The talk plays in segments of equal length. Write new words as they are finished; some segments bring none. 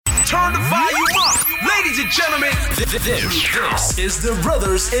Turn the volume up. Ladies and gentlemen, this is the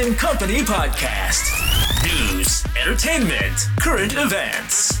Brothers in Company podcast. News, entertainment, current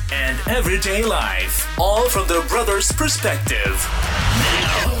events, and everyday life. All from the brothers' perspective.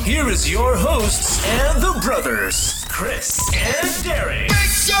 Now, here is your hosts and the brothers, Chris and Derek. Make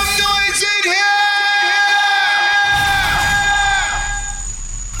some noise in here!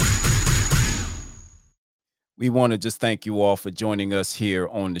 We want to just thank you all for joining us here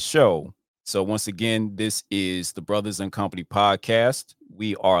on the show. So once again, this is the Brothers in Company podcast.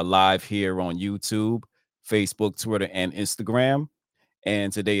 We are live here on YouTube, Facebook, Twitter, and Instagram.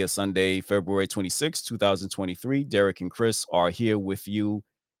 And today is Sunday, February 26, 2023. Derek and Chris are here with you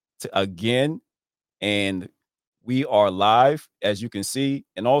again. And we are live, as you can see.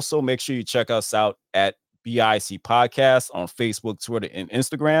 And also make sure you check us out at BIC Podcast on Facebook, Twitter, and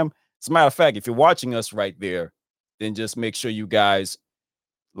Instagram. As a matter of fact, if you're watching us right there, then just make sure you guys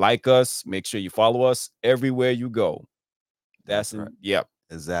like us. Make sure you follow us everywhere you go. That's right. Yep.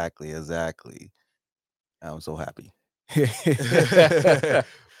 Exactly. I'm so happy.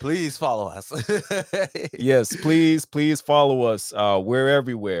 Please follow us. Yes, please follow us. We're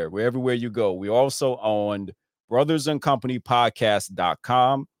everywhere you go. We're also on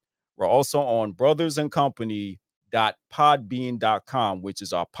brothersandcompanypodcast.com. We're also on brothersandcompany.podbean.com, which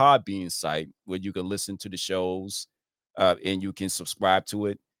is our Podbean site where you can listen to the shows and you can subscribe to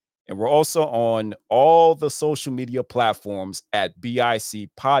it. And we're also on all the social media platforms at BIC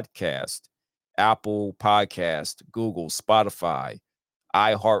Podcast, Apple Podcast, Google, Spotify,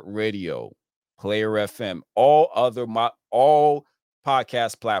 iHeartRadio, Player FM, all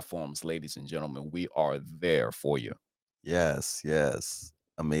podcast platforms, ladies and gentlemen. We are there for you. Yes.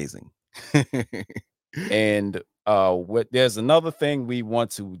 Amazing. And there's another thing we want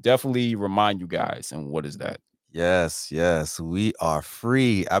to definitely remind you guys, and what is that? Yes, we are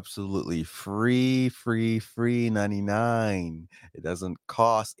free, absolutely free 99. It doesn't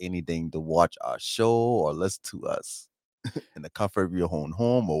cost anything to watch our show or listen to us in the comfort of your own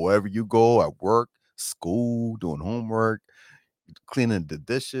home or wherever you go, at work, school, doing homework, cleaning the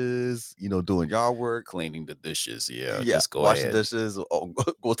dishes, doing yard work. Cleaning the dishes, yeah. Just go wash the dishes, or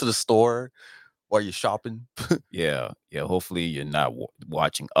go to the store while you're shopping. Yeah. Hopefully you're not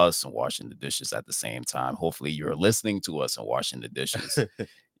watching us and washing the dishes at the same time. Hopefully you're listening to us and washing the dishes.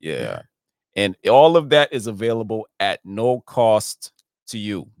 Yeah. And all of that is available at no cost to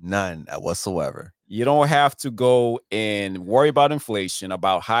you. None whatsoever. You don't have to go and worry about inflation,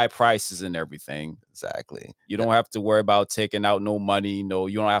 about high prices and everything. Exactly. You don't have to worry about taking out no money. No,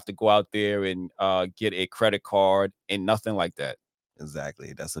 you don't have to go out there and get a credit card and nothing like that.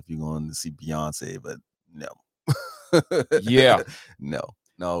 Exactly. That's if you're going to see Beyonce, but no. Yeah. No,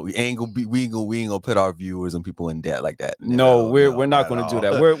 we ain't gonna put our viewers and people in debt like that. No, we're not gonna do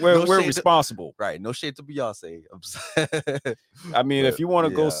that. We're responsible. Right. No shade to Beyonce. I mean, if you want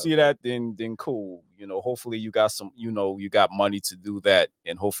to go see that, then cool. Hopefully you got you got money to do that,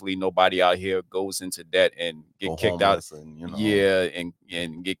 and hopefully nobody out here goes into debt and get kicked out.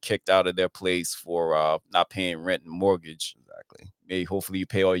 And get kicked out of their place for not paying rent and mortgage. Exactly. Hopefully you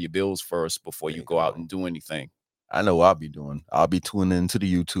pay all your bills first before you go out and do anything. I know what I'll be doing. I'll be tuning into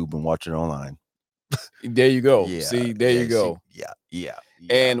the YouTube and watching it online. There you go. Yeah, See, there you go. Yeah.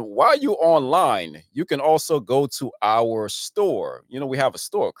 And while you're online, you can also go to our store. We have a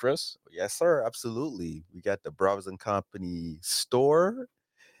store, Chris. Yes, sir. Absolutely. We got the Brothers and Company store.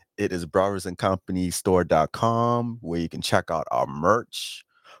 It is brothersandcompanystore.com, where you can check out our merch,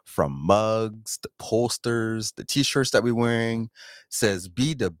 from mugs, the posters, the t-shirts that we're wearing. Says,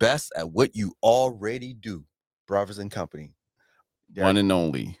 be the best at what you already do. Brothers and Company. Derek, one and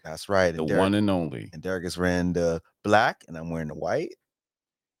only. That's right. The one and only. And Derek is wearing the black and I'm wearing the white.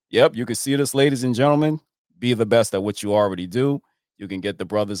 Yep. You can see this, ladies and gentlemen. Be the best at what you already do. You can get the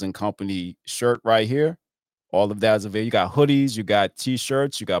Brothers and Company shirt right here. All of that is available. You got hoodies, you got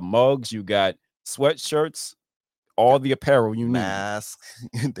t-shirts, you got mugs, you got sweatshirts, all the apparel you need. Masks.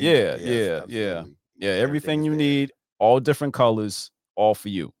 Yeah. Everything you need, all different colors, all for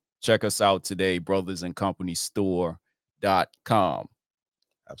you. Check us out today, brothersandcompanystore.com.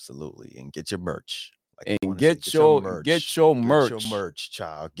 Absolutely. And get your merch. Get your merch. Get your merch,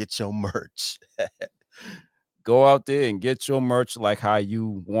 child. Get your merch. Go out there and get your merch like how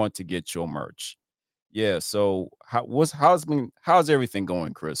you want to get your merch. Yeah. So how's everything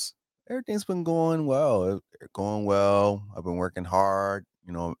going, Chris? Everything's been going well. I've been working hard,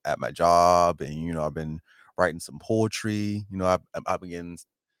 at my job, and I've been writing some poetry. I've been getting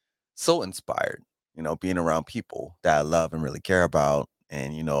so inspired, being around people that I love and really care about,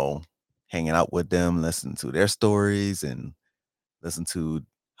 and hanging out with them, listening to their stories, and listen to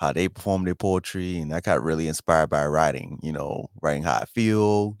how they perform their poetry, and I got really inspired by writing. Writing how I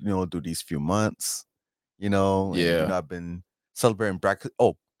feel. Through these few months. And Yeah. I've been celebrating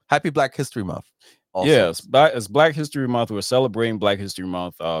Happy Black History Month. Also, Yes, it's Black History Month. We're celebrating Black History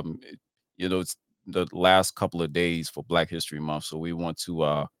Month. It's the last couple of days for Black History Month, so we want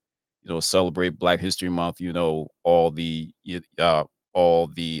to celebrate Black History Month. All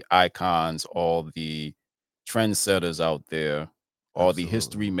the icons, all the trendsetters out there, all the absolutely,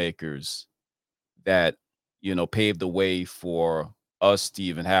 history makers that paved the way for us to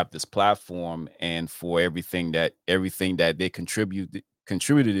even have this platform, and for everything that they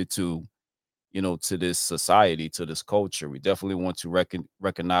contributed to to this society, to this culture. We definitely want to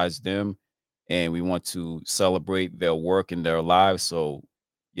recognize them, and we want to celebrate their work and their lives. So,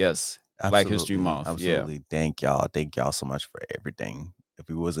 yes, Black History absolutely, Month. Yeah, absolutely. Thank y'all. Thank y'all so much for everything. If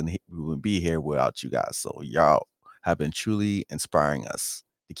we wouldn't be here without you guys. So y'all have been truly inspiring us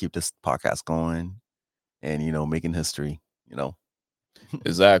to keep this podcast going and making history. You know,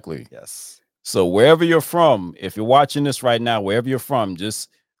 exactly. yes, So wherever you're from, if you're watching this right now, wherever you're from, just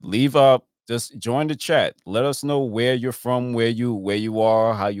leave up, just join the chat. Let us know where you're from, where you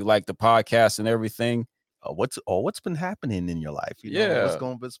are, how you like the podcast and everything. what's been happening in your life? Yeah,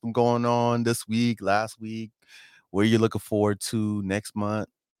 What's been going on this week, last week? What are you looking forward to next month?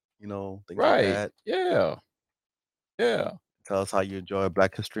 Things like right. that. Yeah, yeah, Tell us how you enjoy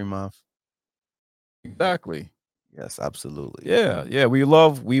Black History Month. exactly. Yes, absolutely. Yeah, yeah. We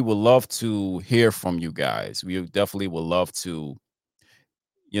would love to hear from you guys. We definitely would love to,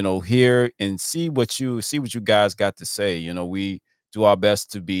 hear and see what you guys got to say. We do our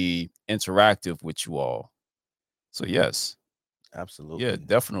best to be interactive with you all. So yes, yeah, Absolutely.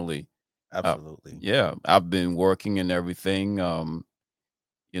 definitely. Uh, Absolutely. yeah, I've been working and everything,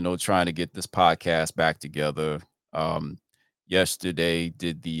 trying to get this podcast back together. Um, Yesterday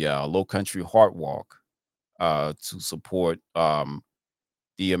did the Low Country Heart Walk to support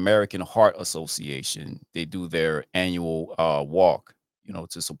the American Heart Association. They do their annual walk,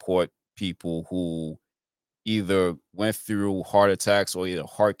 to support people who either went through heart attacks or either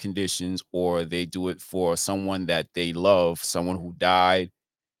heart conditions, or they do it for someone that they love, someone who died,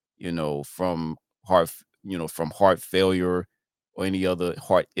 from from heart failure or any other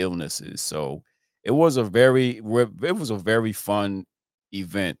heart illnesses. So it was a very fun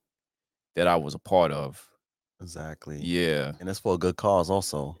event that I was a part of. Exactly. Yeah. And it's for a good cause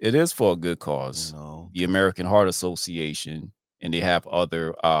also, It is for a good cause. The because American Heart Association, and they have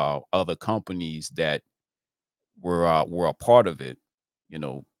other companies that were a part of it, you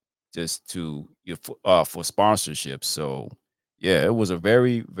know, just for sponsorship. So yeah, it was a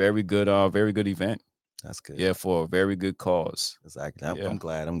very good event. that's good. Yeah, for a very good cause. Exactly. I'm Yeah.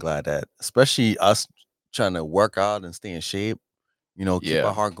 glad. I'm glad that, especially us trying to work out and stay in shape, keep our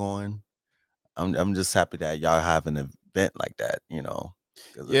Yeah. heart going. I'm just happy that y'all have an event like that,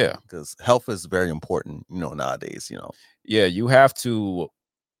 because Yeah. health is very important, nowadays. Yeah, you have to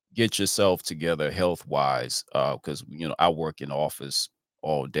get yourself together health wise, because I work in office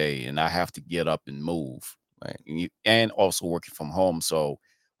all day and I have to get up and move, Right. and also working from home. So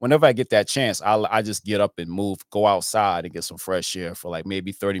whenever I get that chance, I just get up and move, go outside and get some fresh air for like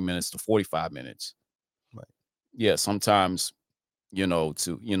maybe 30 minutes to 45 minutes. Right. Yeah, sometimes,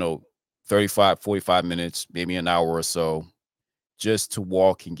 to 35, 45 minutes, maybe an hour or so, just to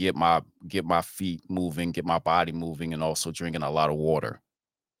walk and get my feet moving, get my body moving, and also drinking a lot of water,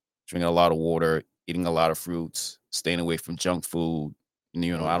 eating a lot of fruits, staying away from junk food. And,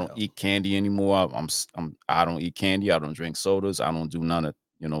 Oh I yeah. don't eat candy anymore. I don't eat candy. I don't drink sodas. I don't do none of,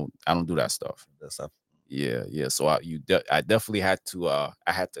 I don't do that stuff. That's stuff. Yeah, yeah. So I definitely had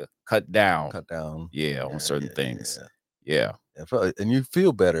to cut down, Cut down. yeah, on Yeah, certain yeah, things. yeah. Yeah. And you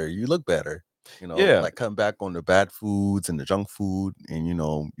feel better. You look better. Yeah. Like cutting back on the bad foods and the junk food, and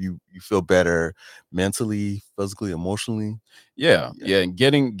you feel better mentally, physically, emotionally. Yeah. Yeah, Yeah. And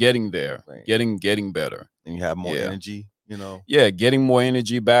getting there. right. Getting better. And you have more Yeah. energy. Yeah, getting more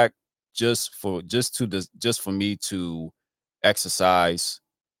energy back just for me to exercise,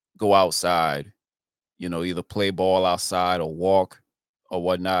 go outside, either play ball outside or walk or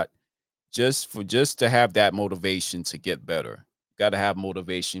whatnot, just to have that motivation to get better. Got to have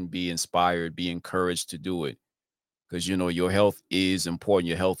motivation, be inspired, be encouraged to do it, because your health is important.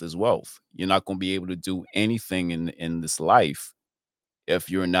 Your health is wealth. You're not going to be able to do anything in this life if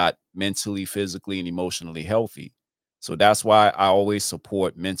you're not mentally, physically, and emotionally healthy. So that's why I always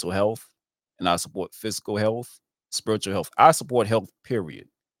support mental health, and I support physical health, spiritual health. I support health, period.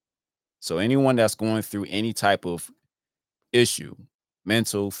 So anyone that's going through any type of issue,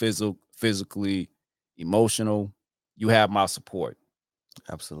 mental, physically, emotional, you have my support.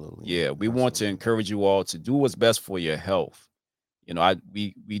 Absolutely. Yeah, we want to Absolutely. encourage you all to do what's best for your health. You know,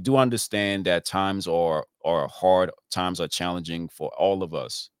 we do understand that times are hard, times are challenging for all of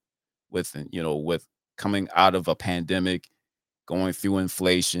us with, with coming out of a pandemic, going through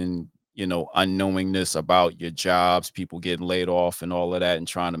inflation, unknowingness about your jobs, people getting laid off and all of that, and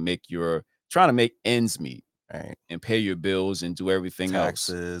trying to make ends meet Right. and pay your bills and do everything else.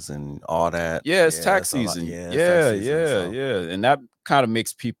 Taxes and all that. Yeah, it's Yeah, tax it's a lot. season. Yeah, it's tax Yeah, season. yeah, So yeah. And that kind of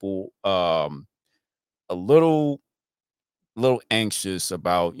makes people a little anxious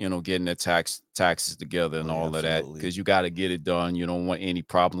about, getting the taxes together and oh yeah, all of that, absolutely. because you got to get it done. You don't want any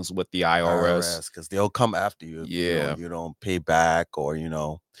problems with the IRS. IRS, because they'll come after you if Yeah, you don't pay back, or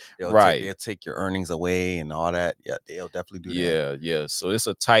right. they'll take your earnings away and all that. Yeah, they'll definitely do that. Yeah, yeah. So it's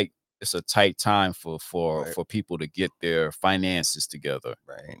a tight time for Right. people to get their finances together.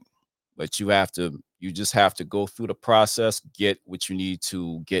 Right. But you just have to go through the process, get what you need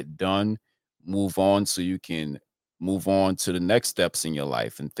to get done, move on so you can move on to the next steps in your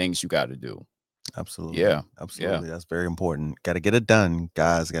life and things you got to do. Absolutely. Yeah. Yeah. Absolutely. That's very important. Got to get it done,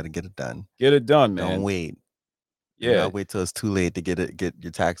 guys. Got to get it done. Get it done, Don't man. wait. Do Yeah. not wait till it's too late to get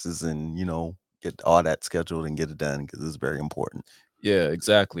your taxes and get all that scheduled and get it done, because it's very important. Yeah,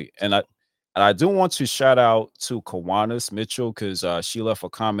 exactly. And I do want to shout out to Kawanis Mitchell, because she left a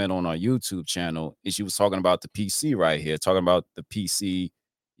comment on our YouTube channel, and she was talking about the PC right here, talking about the PC,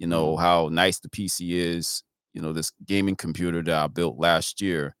 how nice the PC is, this gaming computer that I built last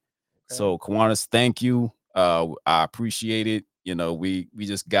year. Okay. So Kawanis, thank you. I appreciate it.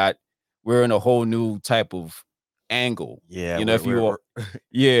 We're in a whole new type of angle. Yeah, If you are,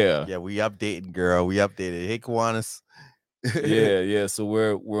 yeah. yeah, we updated, girl. We updated. Hey, Kiwanis. Yeah. So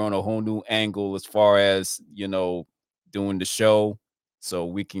we're on a whole new angle as far as doing the show, so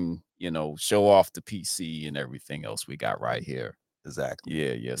we can show off the PC and everything else we got right here. Exactly.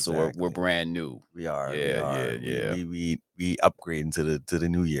 Yeah. So Exactly. we're brand new. We are. Yeah. We upgrade into the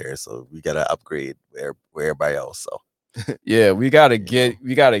new year, so we gotta upgrade where everybody else. So Yeah, we gotta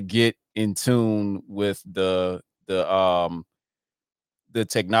You get in tune with the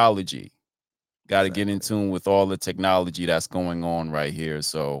technology. Got to get in Exactly. tune with all the technology that's going on right here.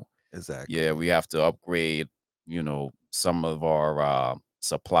 So Exactly. yeah, we have to upgrade, some of our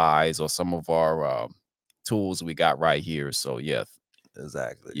supplies or some of our tools we got right here. So yeah,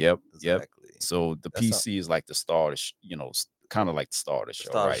 Exactly. yep. Exactly. So the That's PC is like the start of, kind of like the start of the show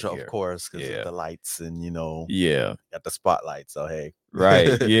Start right show, here. of course, because Yeah. of the lights and Yeah. got the spotlight. So hey,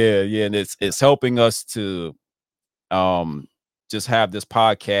 Right. Yeah. And it's helping us to just have this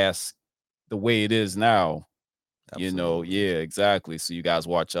podcast the way it is now. Absolutely. Yeah, exactly. So you guys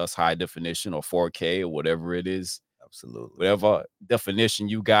watch us high definition or 4K or whatever it is, Absolutely. whatever definition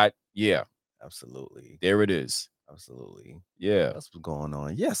you got. Yeah, Absolutely. there it is. Absolutely. Yeah. That's what's going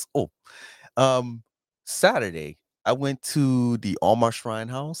on. Yes. Oh, Saturday I went to the Almar Shrine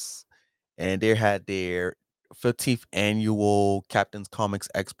House, and they had their 15th annual Captain's Comics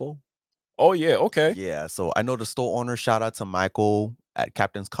Expo. Oh yeah. Okay. Yeah, so I know the store owner. Shout out to Michael at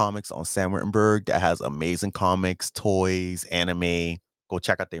Captain's Comics on San Wittenberg, that has amazing comics, toys, anime. Go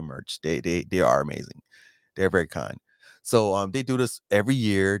check out their merch. They are amazing. They're very kind. So they do this every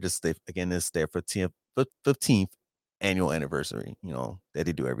year. This is their 15th annual anniversary, that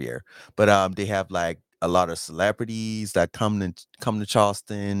they do every year. But they have like a lot of celebrities that come to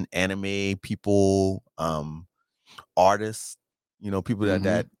Charleston, anime people, artists, people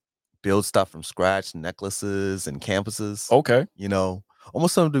that build stuff from scratch, necklaces and campuses. Okay.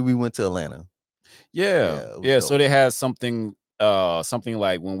 Almost something we went to Atlanta. Yeah. it was Yeah. So dope. they had something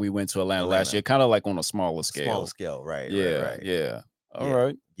like when we went to Atlanta last Atlanta. year, kind of like on a smaller scale. Smaller scale, right? Yeah. Right. Yeah. All Yeah.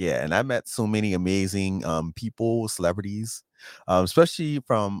 right. Yeah, and I met so many amazing people, celebrities, especially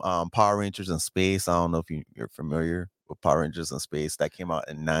from Power Rangers in Space. I don't know if you're familiar with Power Rangers in Space. That came out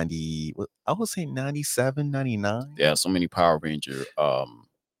in 97, 99. Yeah. So many Power Ranger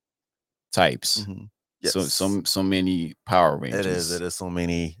types. Yes. So many Power Rangers. It is so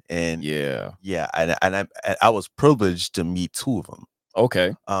many. And yeah. and I was privileged to meet two of them.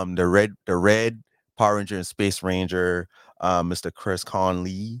 Okay. The red Power Ranger and Space Ranger, Mr. Chris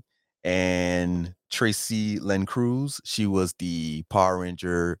Conley, and Tracy Len Cruz. She was the Power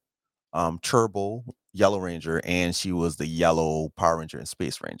Ranger Turbo Yellow Ranger, and she was the yellow Power Ranger and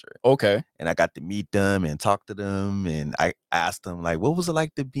Space Ranger. Okay. And I got to meet them and talk to them, and I asked them, like, what was it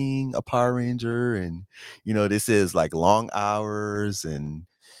like to being a Power Ranger? And this is like long hours, and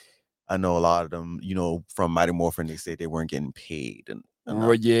I know a lot of them, from Mighty Morphin, they say they weren't getting paid. And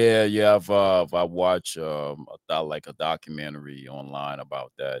yeah. I watched like a documentary online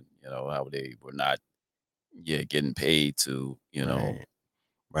about that. How they were not getting paid to Right.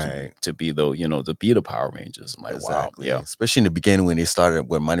 Right. to be the Power Rangers. I'm like, Exactly. wow, yeah, Especially in the beginning when they started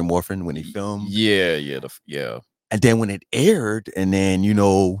with Mighty Morphin, when they filmed. yeah, And then when it aired, and then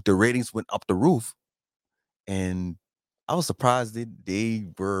the ratings went up the roof. And I was surprised they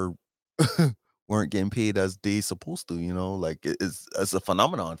were weren't getting paid as they supposed to, like it's a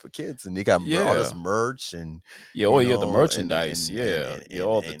phenomenon for kids, and they got all this yeah. merch and Yeah, oh yeah, the and merchandise, yeah, yeah,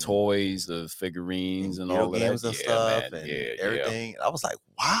 all the and toys, the figurines, and video all of that. games and Yeah, stuff man, and yeah, yeah, everything. And I was like,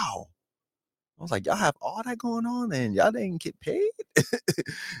 wow. I was like, y'all have all that going on and y'all didn't get paid.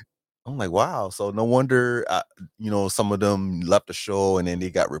 I'm like, wow. So no wonder, some of them left the show and then they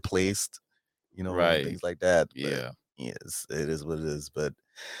got replaced, and right, things like that. But yeah, yes, it is what it is. But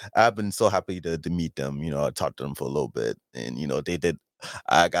I've been so happy to meet them. I talked to them for a little bit, and they did.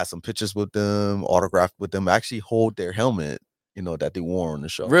 I got some pictures with them, autographed with them. I actually hold their helmet, that they wore on the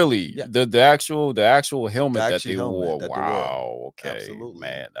show. really, Yeah, the actual helmet that actual they helmet wore. that they wore. Wow, okay, Absolutely.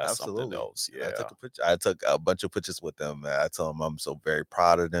 man, that's something Absolutely. else. And I Yeah, took a picture. I took a bunch of pictures with them. And I told them I'm so very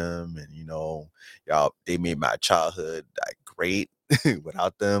proud of them. And y'all, they made my childhood like great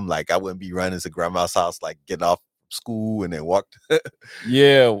without them. Like I wouldn't be running to grandma's house, like getting off school and then walked.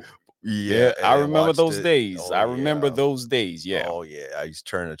 yeah, yeah. And I then remember watched those it. days. Oh I remember yeah. those days. Yeah, Oh yeah. I used to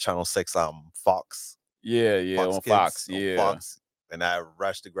turn to Channel 6 Fox. yeah, yeah. Fox On Kids Fox, on yeah, Fox. And I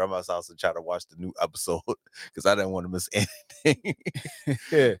rushed to grandma's house and try to watch the new episode because I didn't want to miss anything.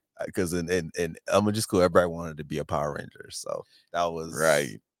 yeah, Because in elementary school, everybody wanted to be a Power Ranger. So that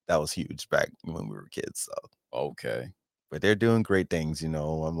was huge back when we were kids. So okay, but they're doing great things,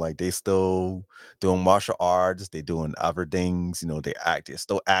 I'm like, they still doing martial arts, they doing other things, they're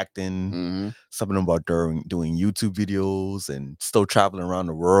still acting. mm-hmm. Some of them are doing YouTube videos and still traveling around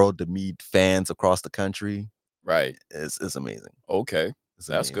the world to meet fans across the country. Right, It's amazing. okay, It's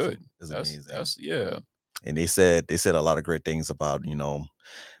that's amazing. good. It's amazing. That's yeah. And they said a lot of great things about,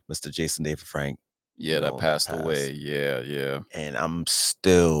 Mr. Jason David Frank. Yeah, that passed away. Yeah, yeah, And I'm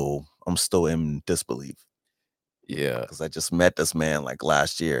still in disbelief yeah, because I just met this man like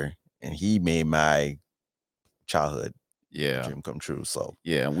last year, and he made my childhood yeah, dream come true. So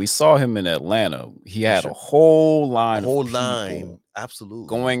yeah. And we saw him in Atlanta. He for had sure, a whole a line whole of line, people absolutely,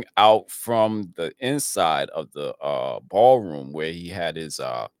 going out from the inside of the ballroom where he had his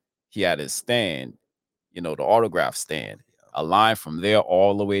stand, the autograph stand. A line from there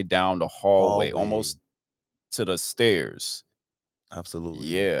all the way down the hallway, almost to the stairs.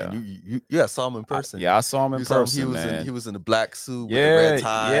 absolutely. And Yeah. you saw him in person. Yeah, I saw him in You saw him. person, man. He was in the black suit with the red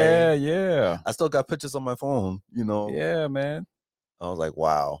tie. Yeah. I still got pictures on my phone. Yeah, man. I was like,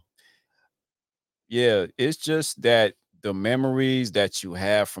 wow. Yeah, it's just that the memories that you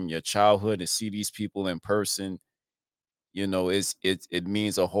have from your childhood and see these people in person, it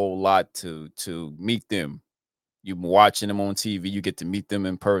means a whole lot to meet them. You watching them on TV, you get to meet them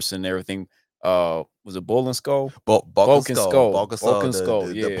in person, everything. Was it Bull and Skull? Bulk and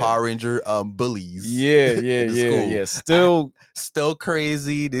Skull. Yeah. The Power Ranger bullies. Yeah, yeah. Still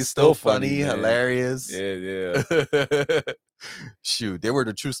crazy. They're Still still funny, funny, man. hilarious. Yeah. Shoot, they were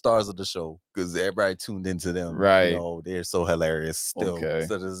the true stars of the show because everybody tuned into them. Right. They're so hilarious still Okay.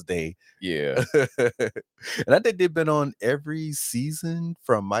 to this day. Yeah. And I think they've been on every season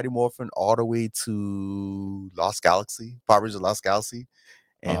from Mighty Morphin all the way to Lost Galaxy, Power Rangers Lost Galaxy.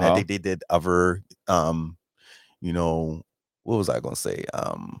 And I think they did other what was I gonna say?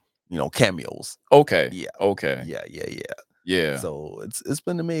 Cameos. Okay. Yeah. Okay. Yeah. So it's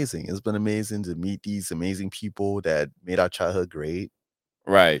been amazing. It's been amazing to meet these amazing people that made our childhood great.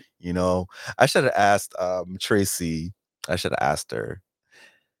 Right. I should have asked Tracy. I should have asked her.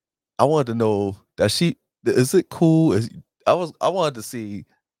 I wanted to know is it cool? I wanted to see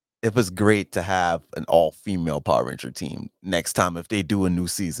if it's great to have an all-female Power Ranger team next time if they do a new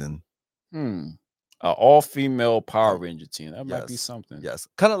season. An all-female Power Ranger team. That might be something. Yes.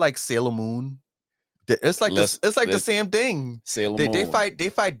 Kind of like Sailor Moon. It's like the same thing. Sailor Moon. They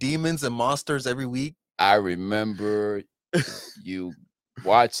fight demons and monsters every week. I remember you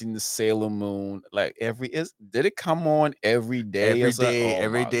watching the Sailor Moon like did it come on every day?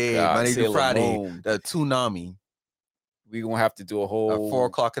 Every day, Monday to Friday. Moon. The Toonami. We're gonna have to do a whole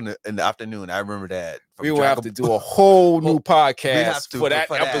 4:00 in the afternoon. I remember that. We're gonna have to do a whole new podcast for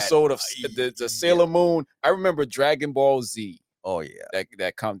that episode of the Sailor Moon. I remember Dragon Ball Z. Oh yeah,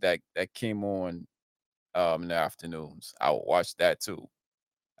 that came on in the afternoons. I would watch that too.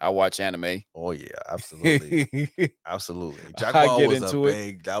 I watch anime. Oh yeah, absolutely, absolutely. Dragon Ball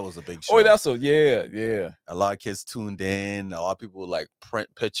was a big show. Oh, that's yeah. A lot of kids tuned in. A lot of people would like print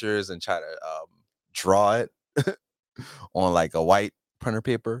pictures and try to draw it on like a white printer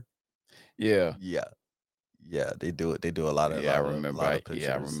paper. Yeah. Yeah, they do it. They do a lot of Yeah, I lot of remember. lot of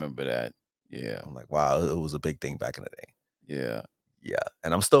Yeah, I pictures. remember that. Yeah, I'm like, wow, it was a big thing back in the day. yeah. Yeah,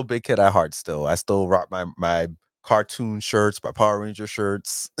 and I'm still a big kid at heart. Still, I still rock my cartoon shirts, my Power Ranger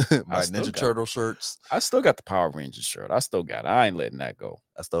shirts, I my still Ninja got. Turtle shirts. I still got the Power Rangers shirt. I still got it. I ain't letting that go.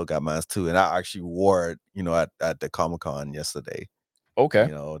 I still got mine too, and I actually wore it, at the Comic-Con yesterday. Okay.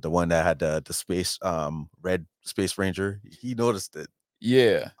 The one that had the space red Space Ranger. He noticed it.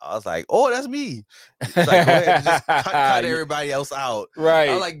 Yeah. I was like, "Oh, that's me." He's like, "Go ahead and just cut Yeah, everybody else out." I right.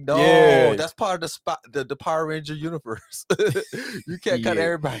 was like, "No, Yeah. that's part of the Power Ranger universe. You can't cut Yeah.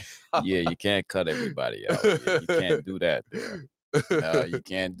 everybody out." Yeah, you can't cut everybody out. Yeah, you can't do that there. No, you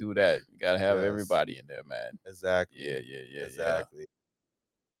can't do that. You gotta have Yes, everybody in there, man. exactly, Yeah, yeah, yeah, yeah. exactly.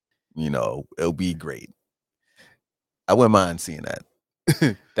 It'll be great. I wouldn't mind seeing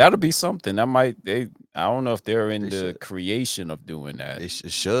that. That'll be something. I don't know if they're in They the should. creation of doing that. They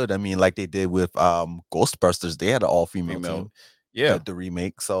should. I mean, like they did with Ghostbusters, they had an all-female Female. team, Yeah, the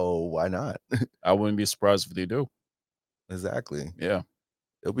remake. So why not? I wouldn't be surprised if they do. Exactly. Yeah,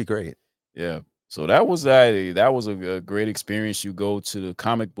 It'll be great. yeah. So that was a great experience. You go to the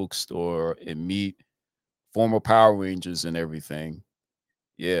comic book store and meet former Power Rangers and everything.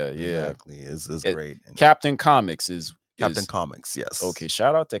 Yeah, yeah. Exactly. It's Eh, great. And Captain Comics Captain is Comics, yes. okay.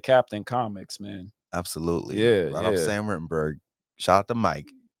 Shout out to Captain Comics, man. Absolutely. Yeah, Right off yeah. Sam Rittenberg. Shout out to Mike.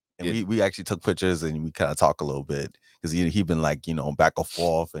 And It, we actually took pictures and we kind of talk a little bit because he been like, back and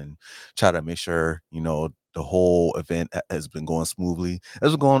forth and try to make sure, the whole event has been going smoothly.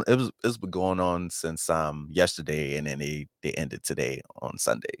 It's been going on since yesterday, and then they ended today on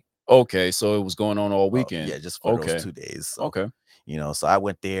Sunday. okay, so it was going on all weekend. Yeah, just for Okay, those 2 days. So, okay, so I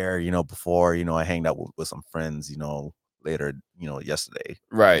went there, before, I hanged out with some friends, later, yesterday.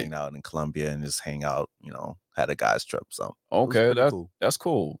 right. Hang out in Colombia and just hang out, had a guys trip. So it was Okay, pretty cool. that's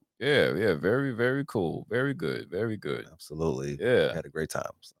cool. Yeah, yeah, very, very cool. Very good, very good. Absolutely. Yeah, We had a great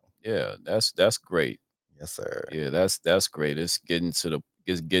time. So, yeah, that's great. yes, sir. Yeah, that's great. It's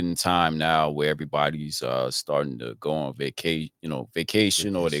getting time now where everybody's starting to go on vacation, or they're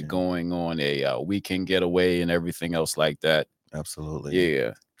Vacation. going on a weekend getaway and everything else like that. Absolutely.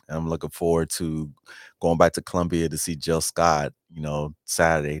 Yeah, I'm looking forward to going back to Colombia to see Jill Scott,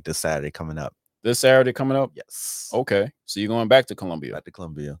 this Saturday coming up. this Saturday coming up. Yes. Okay, so you're going back to Columbia. Back to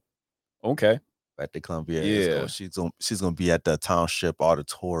Columbia. Okay, Back to Columbia. yeah. She's gonna be at the Township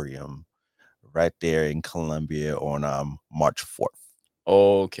Auditorium right there in Columbia on March 4th.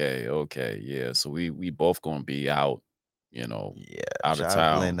 Okay, okay, yeah. So we both gonna be out, Yeah, out of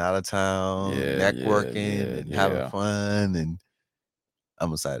traveling town. out of town, Yeah, networking and having fun, and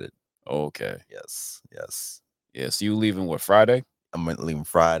I'm excited. Okay. Yes, yes. Yeah. So you leaving what, Friday? I'm leaving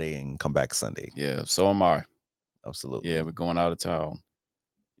Friday and come back Sunday. Yeah. So am I. Absolutely. Yeah, we're going out of town.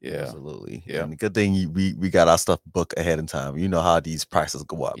 Yeah. Absolutely. Yeah. And the good thing we got our stuff booked ahead of time. You know how these prices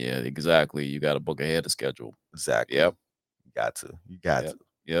go up. Yeah, exactly. You got to book ahead of schedule. Exactly. Yep. You got to. You got Yep. to.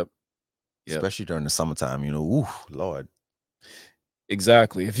 Yep. Yep. Especially during the summertime, ooh, Lord.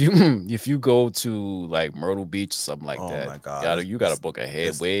 Exactly. If you go to like Myrtle Beach or something like that, my God. you gotta book way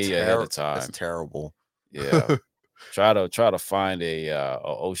ahead of time. It's terrible. Yeah. try to find a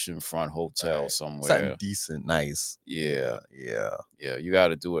oceanfront hotel Right. somewhere. Something decent, nice. Yeah. Yeah. Yeah. You got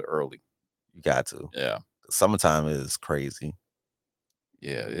to do it early. You got to. Yeah. Summertime is crazy.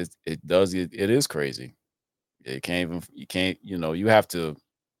 Yeah. It is crazy. You can't, you have to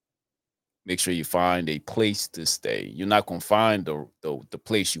make sure you find a place to stay. You're not gonna find the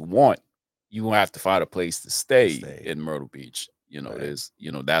place you want. You gonna have to find a place to stay in Myrtle Beach. Right.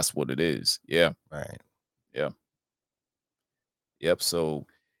 That's what it is. Yeah. Right. Yeah. Yep. So,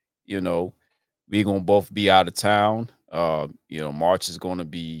 we gonna both be out of town. March is gonna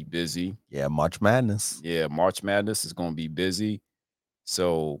be busy. Yeah, March Madness. Yeah, March Madness is gonna be busy.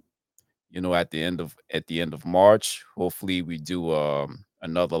 So, at the end of March, hopefully we do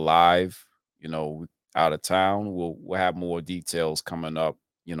another live, out of town. We'll have more details coming up,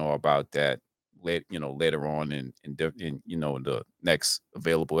 about that later on in the next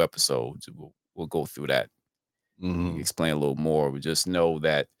available episodes. We'll go through that. Explain a little more. We just know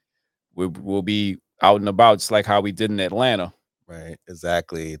that we'll be out and about, just like how we did in Atlanta. Right,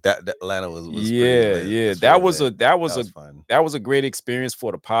 exactly. That Atlanta was yeah, pretty lit. yeah. It's That really was lit. that was fun. that was a great experience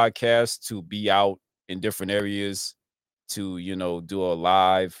for the podcast to be out in different areas, to do a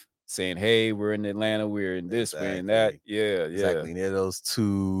live saying, "Hey, we're in Atlanta. We're in this. We're in that." Yeah, yeah. Exactly. Near those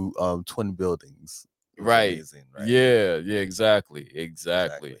two twin buildings. It was Right. amazing, right? Yeah, yeah. Exactly.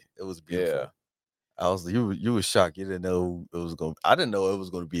 Exactly. It was beautiful. Yeah. I was you were shocked. You didn't know it was going. I didn't know it was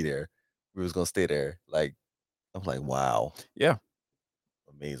going to be there. We was going to stay there. Like I'm like, wow. Yeah.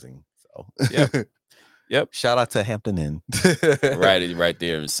 Amazing. So Yeah. Yep. Shout out to Hampton Inn. right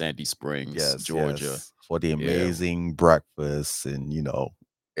there in Sandy Springs, Georgia. Yes, for the amazing breakfast and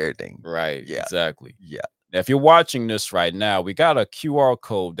everything. Right. Yeah. Exactly. Yeah. Now, if you're watching this right now, we got a QR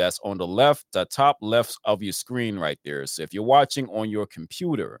code that's on the top left of your screen right there. So if you're watching on your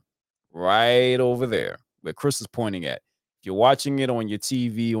computer, right over there, where Chris is pointing at, if you're watching it on your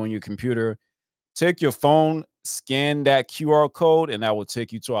TV, on your computer, take your phone, scan that QR code, and that will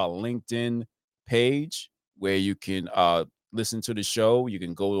take you to our LinkedIn page where you can listen to the show. You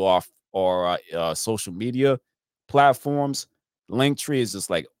can go off our social media platforms. Linktree is just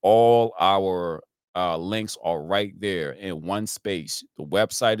like all our links are right there in one space. The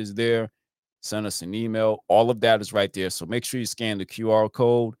website is there. Send us an email. All of that is right there. So make sure you scan the QR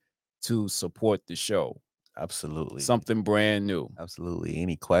code to support the show. Absolutely. Something brand new. Absolutely.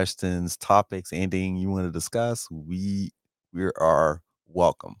 Any questions, topics, anything you want to discuss, we are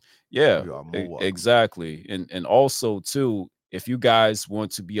welcome. Yeah, We are more welcome. exactly. And also too, if you guys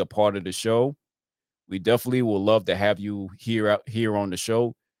want to be a part of the show, we definitely will love to have you here on the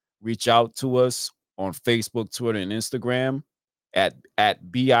show. Reach out to us on Facebook, Twitter, and Instagram at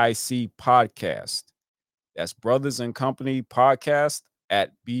BIC Podcast. That's Brothers and Company Podcast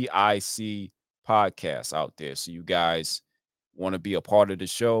at BIC Podcast out there. So you guys want to be a part of the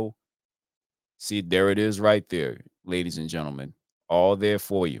show? See, there it is right there, ladies and gentlemen. All there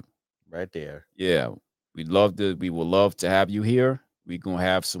for you. Right there. Yeah. We would love to have you here. We're gonna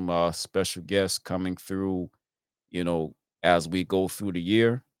have some special guests coming through, as we go through the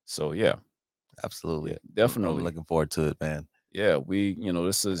year. So yeah. Absolutely. Yeah, definitely. I'm looking forward to it, man. Yeah,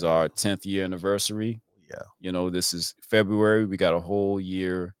 this is our 10th year anniversary. Yeah. This is February. We got a whole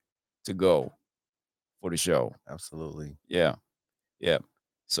year to go for the show. Absolutely. Yeah. Yeah.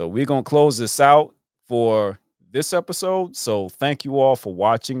 So we're going to close this out for this episode. So thank you all for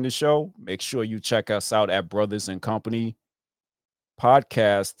watching the show. Make sure you check us out at Brothers and Company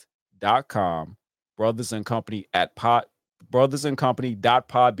podcast.com. Brothers and Company at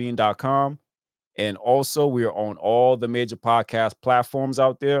brothersandcompany.podbean.com. And also, we're on all the major podcast platforms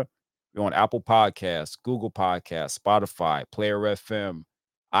out there. We're on Apple Podcasts, Google Podcasts, Spotify, Player FM,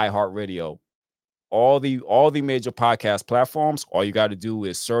 iHeartRadio, all the major podcast platforms. All you got to do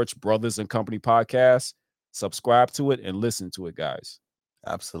is search Brothers and Company Podcast, subscribe to it, and listen to it, guys.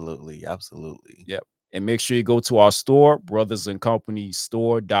 Absolutely. Absolutely. Yep. And make sure you go to our store,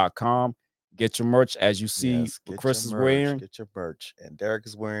 brothersandcompanystore.com. Get your merch, as you see what Chris is wearing. Get your merch. And Derek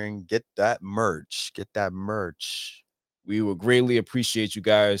is wearing. Get that merch. Get that merch. We would greatly appreciate you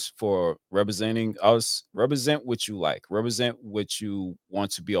guys for representing us. Represent what you like. Represent what you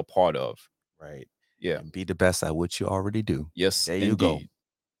want to be a part of. Right. Yeah. And be the best at what you already do. Yes. There you go.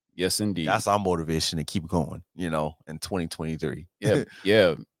 Yes, indeed. That's our motivation to keep going, in 2023. Yeah.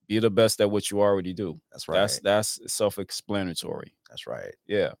 Yeah. Be the best at what you already do. That's right. That's self-explanatory. That's right.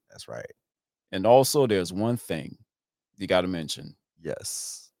 Yeah. That's right. And also, there's one thing you got to mention.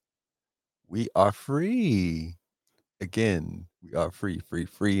 Yes. We are free. Again, we are free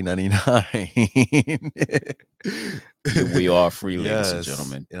 99. We are free, ladies and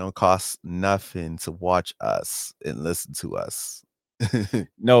gentlemen. It don't cost nothing to watch us and listen to us.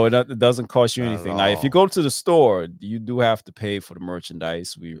 No, it doesn't cost you Not at anything. Now, if you go to the store, you do have to pay for the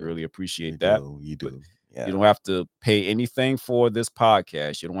merchandise. We really appreciate that. You do. Yeah. You don't have to pay anything for this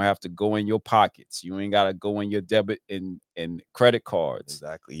podcast. You don't have to go in your pockets. You ain't got to go in your debit and credit cards.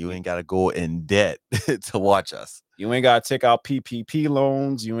 Exactly. You ain't got to go in debt to watch us. You ain't got to take out PPP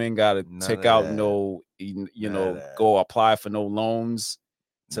loans. You ain't got to take out go apply for no loans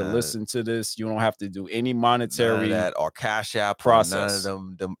to listen to this. You don't have to do any monetary that or Cash App process.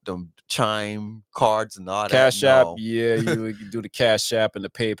 None of them Chime cards and all Cash that. App, yeah, you do the Cash App and the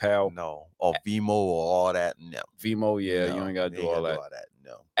PayPal. No, or Vimo or all that. No, Vimo, yeah, no, you ain't got to do all that.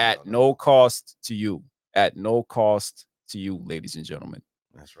 No, At no cost to you. At no cost to you, ladies and gentlemen.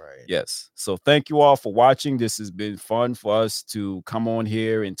 That's right. Yes. So thank you all for watching. This has been fun for us to come on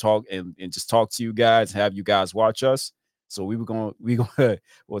here and talk and just talk to you guys, have you guys watch us. So we'll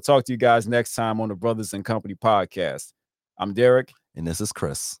talk to you guys next time on the Brothers and Company podcast. I'm Derek. And this is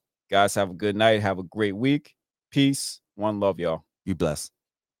Chris. Guys, have a good night. Have a great week. Peace. One love, y'all. Be blessed.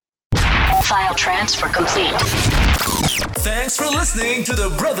 File transfer complete. Thanks for listening to the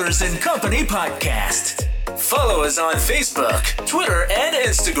Brothers and Company podcast. Follow us on Facebook, Twitter, and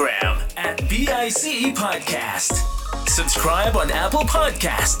Instagram at BIC Podcast. Subscribe on Apple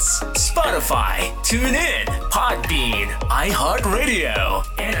Podcasts, Spotify, TuneIn, Podbean, iHeartRadio,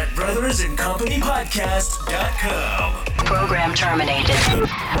 and at brothersandcompanypodcast.com. Program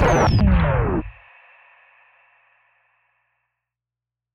terminated.